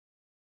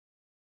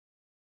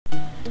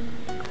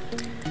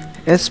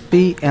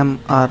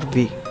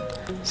SPMRV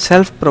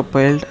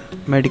self-propelled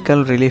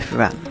medical relief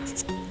van.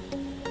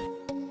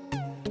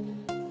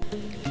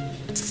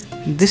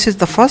 This is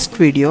the first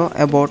video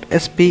about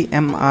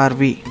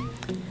SPMRV.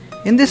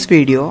 In this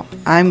video,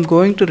 I am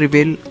going to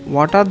reveal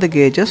what are the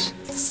gauges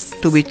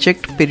to be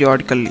checked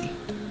periodically.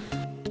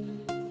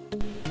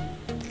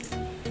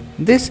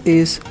 This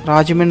is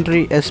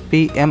Rajahmundry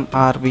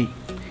SPMRV.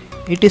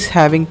 It is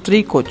having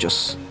 3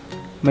 coaches: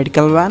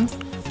 medical van,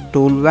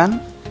 tool van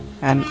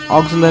and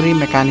auxiliary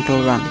mechanical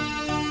van.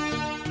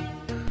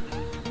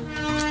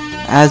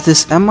 As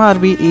this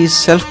MRV is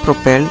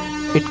self-propelled,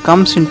 it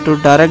comes into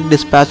direct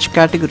dispatch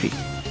category.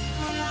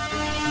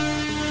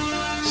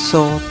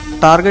 So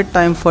target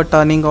time for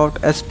turning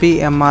out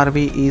SPMRV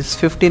is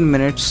 15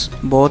 minutes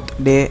both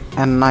day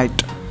and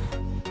night.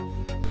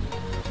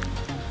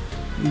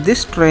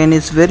 This train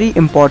is very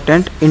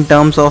important in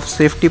terms of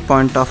safety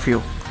point of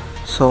view.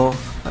 So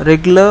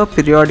regular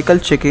periodical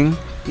checking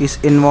is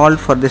involved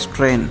for this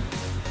train.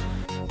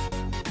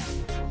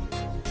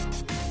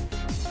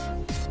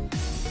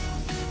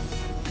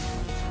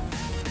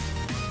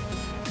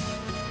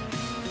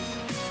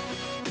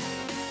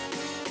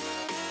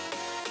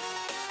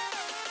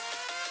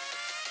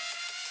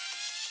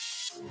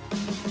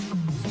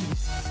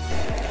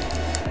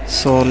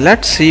 So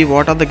let's see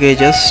what are the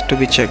gauges to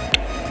be checked.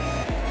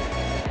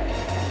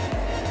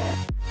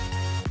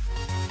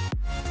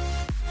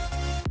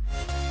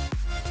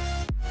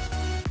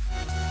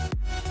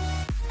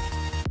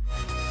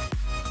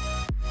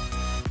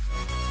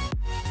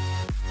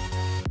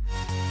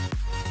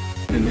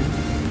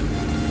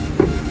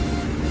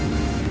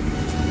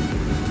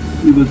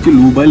 ఇది వచ్చి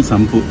lube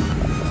sump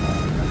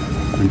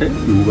అంటే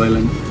lube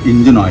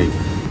engine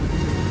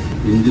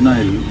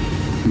oil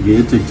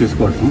gauge check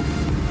చేసుకోవటం.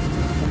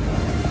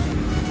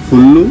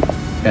 Full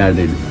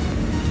added,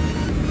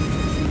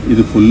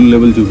 ఇది full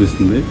level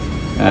చూపిస్తుంది.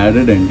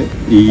 Added అంటే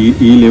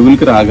ఈ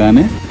లెవెల్కి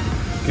రాగానే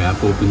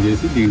క్యాప్ ఓపెన్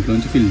చేసి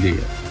దీంట్లోంచి ఫిల్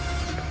చేయాలి.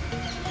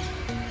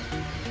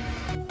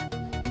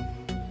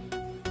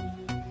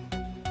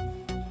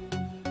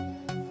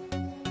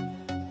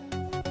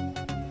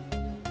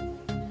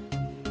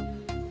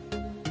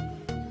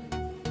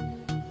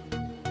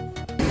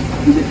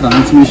 ఇది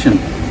ట్రాన్స్మిషన్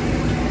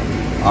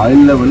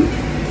ఆయిల్ లెవెల్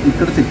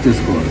ఇక్కడ చెక్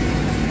చేసుకోవాలి.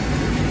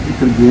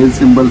 ఇక్కడ గేజ్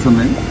సింబల్స్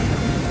ఉన్నాయి.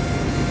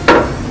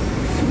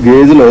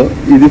 గేజ్లో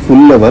ఇది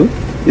ఫుల్ లెవెల్,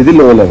 ఇది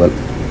లో లెవెల్.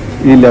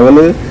 ఈ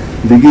లెవెల్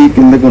దిగి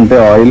కిందకు ఉంటే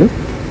ఆయిల్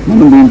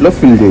మనం దీంట్లో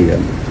ఫిల్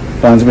చేయాలి.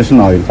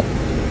 Transmission oil.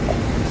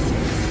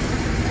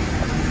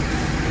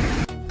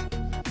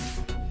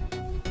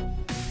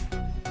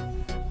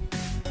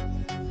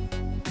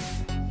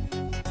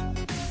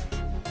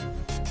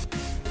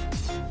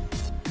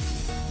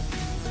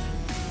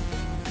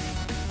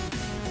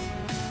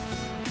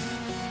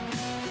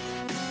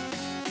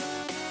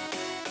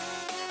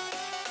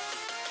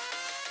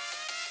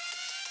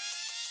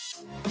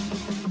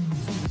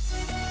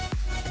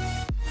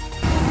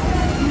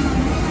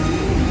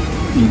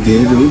 ఈ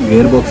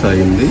గేర్ బాక్స్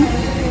ఆగింది.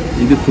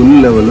 ఇది ఫుల్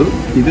లెవెల్,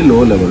 ఇది లో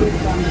లెవెల్.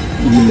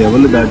 ఈ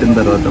లెవెల్ దాటిన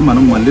తర్వాత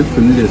మనం మళ్ళీ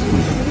ఫిల్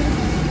చేసుకుంటాం.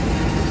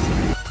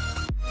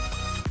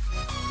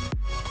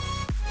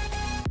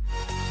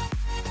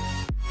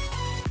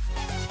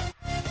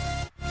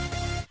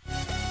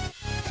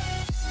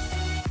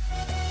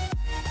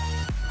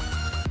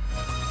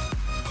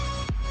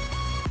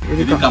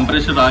 ఇది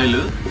compressor oil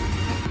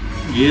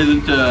gauge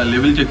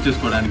level check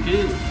చేసుకోవడానికి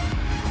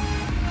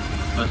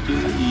ఫస్ట్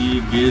ఈ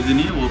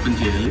గేజ్ని ఓపెన్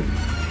చేయాలి.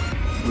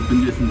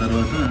 ఓపెన్ చేసిన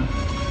తర్వాత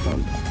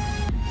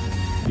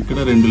ఇక్కడ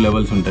 2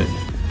 లెవెల్స్ ఉంటాయి,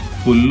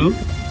 ఫుల్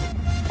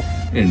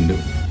ఎండ్.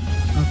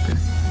 ఓకే,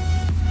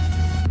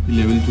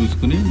 ఈ లెవెల్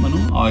చూసుకుని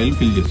మనం ఆయిల్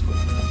ఫిల్ చేసుకోవాలి.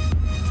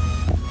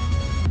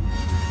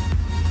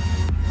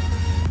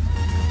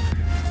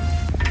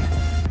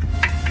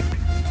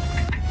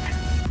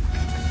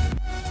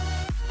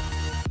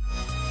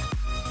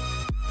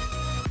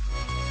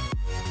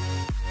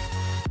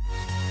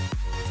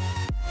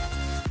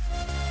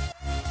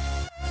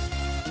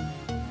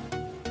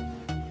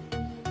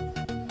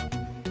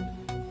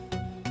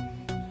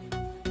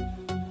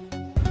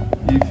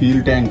 ఈ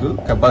ఫ్యూల్ ట్యాంక్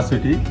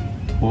కెపాసిటీ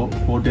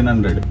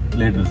 1400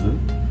 లీటర్స్.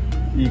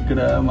 ఇక్కడ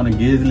మన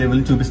గేజ్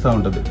లెవెల్ చూపిస్తూ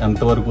ఉంటుంది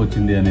ఎంతవరకు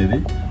వచ్చింది అనేది.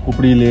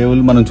 ఇప్పుడు ఈ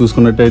లెవెల్ మనం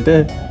చూసుకున్నట్టయితే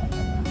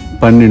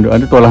 12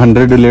 అంటే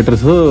 1200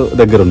 లీటర్స్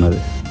దగ్గర ఉన్నది.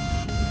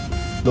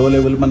 లో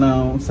లెవెల్ మనం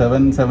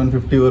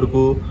 750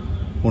 వరకు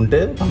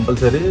ఉంటే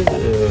కంపల్సరీ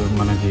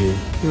మనకి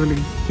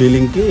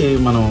ఫీలింగ్కి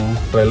మనం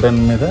ట్రయల్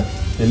రన్ మీద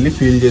వెళ్ళి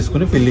ఫీల్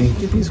చేసుకుని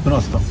ఫిల్లింగ్కి తీసుకుని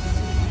వస్తాం.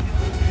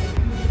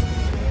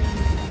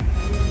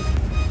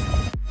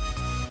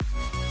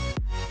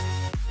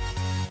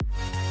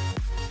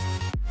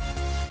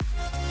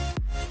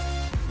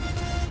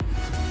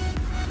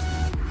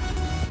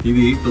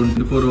 ఇది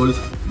 24 volts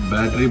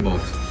బ్యాటరీ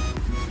బాక్స్.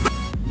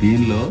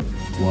 దీనిలో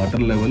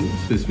వాటర్ లెవెల్,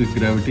 స్పెసిఫిక్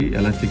గ్రావిటీ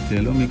ఎలా చెక్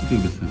చేయాలో మీకు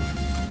చూపిస్తాను.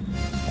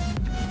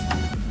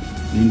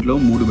 దీంట్లో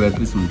 3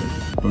 బ్యాటరీస్ ఉంటాయి,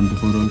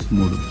 24 volts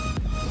 3.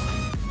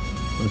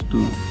 ఫస్ట్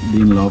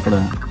దీని లోపల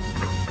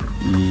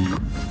ఈ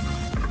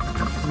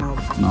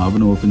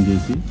నాబ్ను ఓపెన్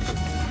చేసి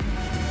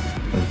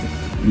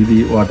ఇది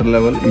వాటర్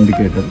లెవెల్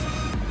ఇండికేటర్.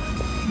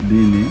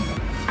 దీన్ని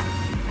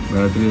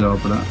బ్యాటరీ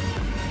లోపల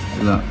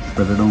ఇలా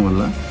పెట్టడం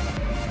వల్ల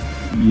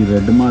ఈ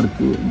రెడ్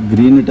మార్క్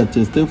గ్రీన్ టచ్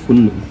చేస్తే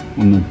ఫుల్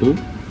ఉన్నట్టు,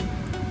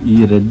 ఈ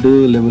రెడ్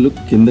లెవెల్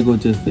కిందకు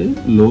వచ్చేస్తే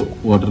లో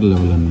వాటర్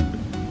లెవెల్ అన్నట్టు.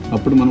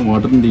 అప్పుడు మనం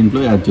వాటర్ని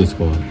దీంట్లో యాడ్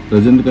చేసుకోవాలి.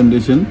 ప్రజెంట్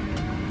కండిషన్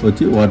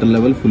వచ్చి వాటర్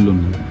లెవెల్ ఫుల్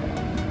ఉన్నది.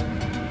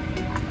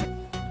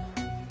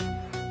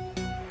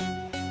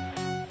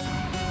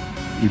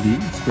 ఇది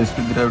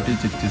స్పెసిఫిక్ గ్రావిటీ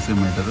చెక్ చేసే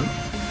మీటరు.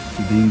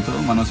 దీంతో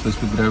మనం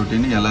స్పెసిఫిక్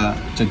గ్రావిటీని ఎలా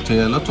చెక్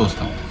చేయాలో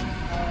చూస్తాం.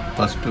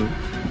 ఫస్ట్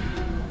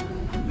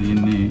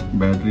దీన్ని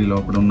బ్యాటరీ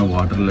లోపల ఉన్న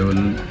వాటర్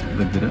లెవెల్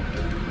దగ్గర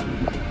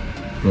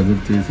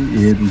ప్రొజెక్ట్ చేసి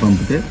ఎయిర్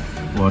పంపితే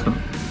వాటర్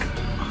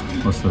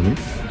వస్తుంది.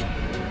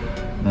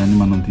 దాన్ని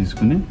మనం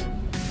తీసుకుని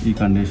ఈ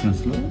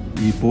కండిషన్స్లో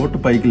ఈ పోర్ట్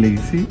పైకి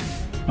లేచి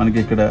మనకి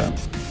ఇక్కడ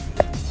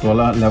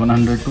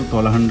 1100 to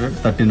 1200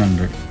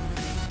 1300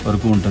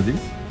 వరకు ఉంటుంది.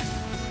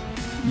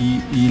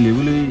 ఈ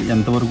లెవెల్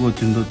ఎంతవరకు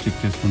వచ్చిందో చెక్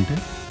చేసుకుంటే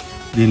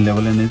దీని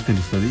లెవెల్ అనేది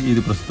తెలుస్తుంది.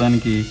 ఇది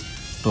ప్రస్తుతానికి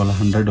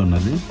 1200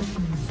 ఉన్నది.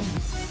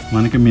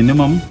 మనకి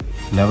మినిమం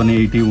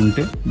 1180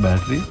 ఉంటే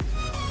బ్యాటరీ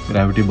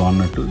గ్రావిటీ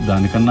బాగున్నట్టు.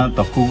 దానికన్నా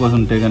తక్కువగా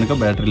ఉంటే కనుక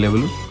బ్యాటరీ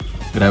లెవెల్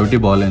గ్రావిటీ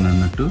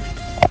బాగాలేనన్నట్టు.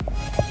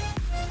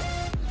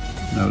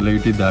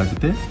 1180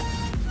 దాటితే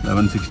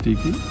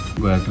 1160కి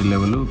బ్యాటరీ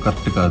లెవెల్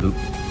కరెక్ట్ కాదు,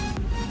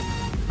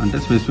 అంటే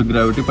స్పెసిఫిక్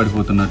గ్రావిటీ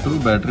పడిపోతున్నట్టు.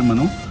 బ్యాటరీ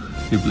మనం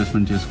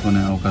రీప్లేస్మెంట్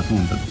చేసుకునే అవకాశం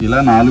ఉంటుంది. ఇలా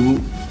 4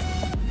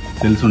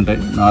 సెల్స్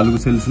ఉంటాయి. 4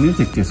 సెల్స్ని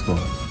చెక్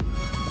చేసుకోవాలి,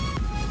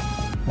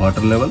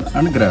 వాటర్ లెవెల్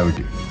అండ్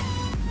గ్రావిటీ.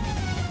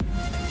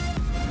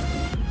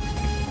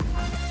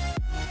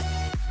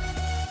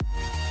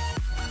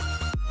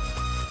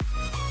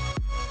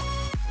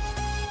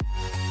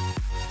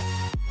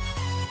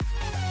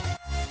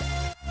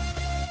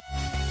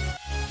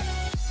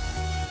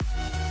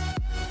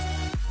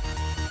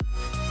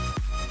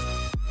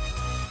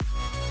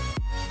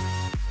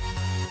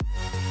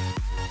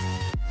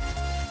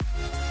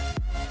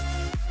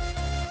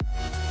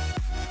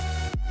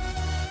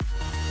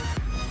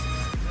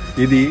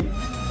 ఇది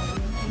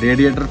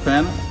radiator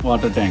fan,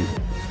 water tank.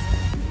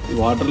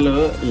 Water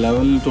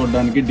level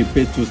చూడడానికి డిప్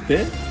వేసి చూస్తే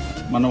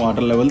మన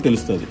వాటర్ లెవెల్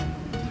తెలుస్తుంది.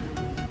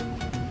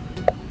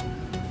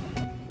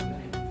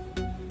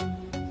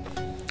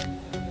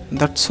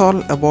 That's all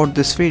about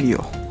this video.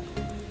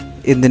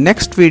 In the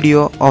next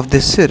video of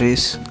this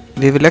series,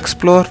 we will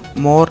explore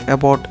more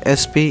about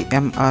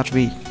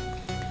SPMRV.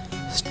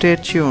 Stay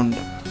tuned.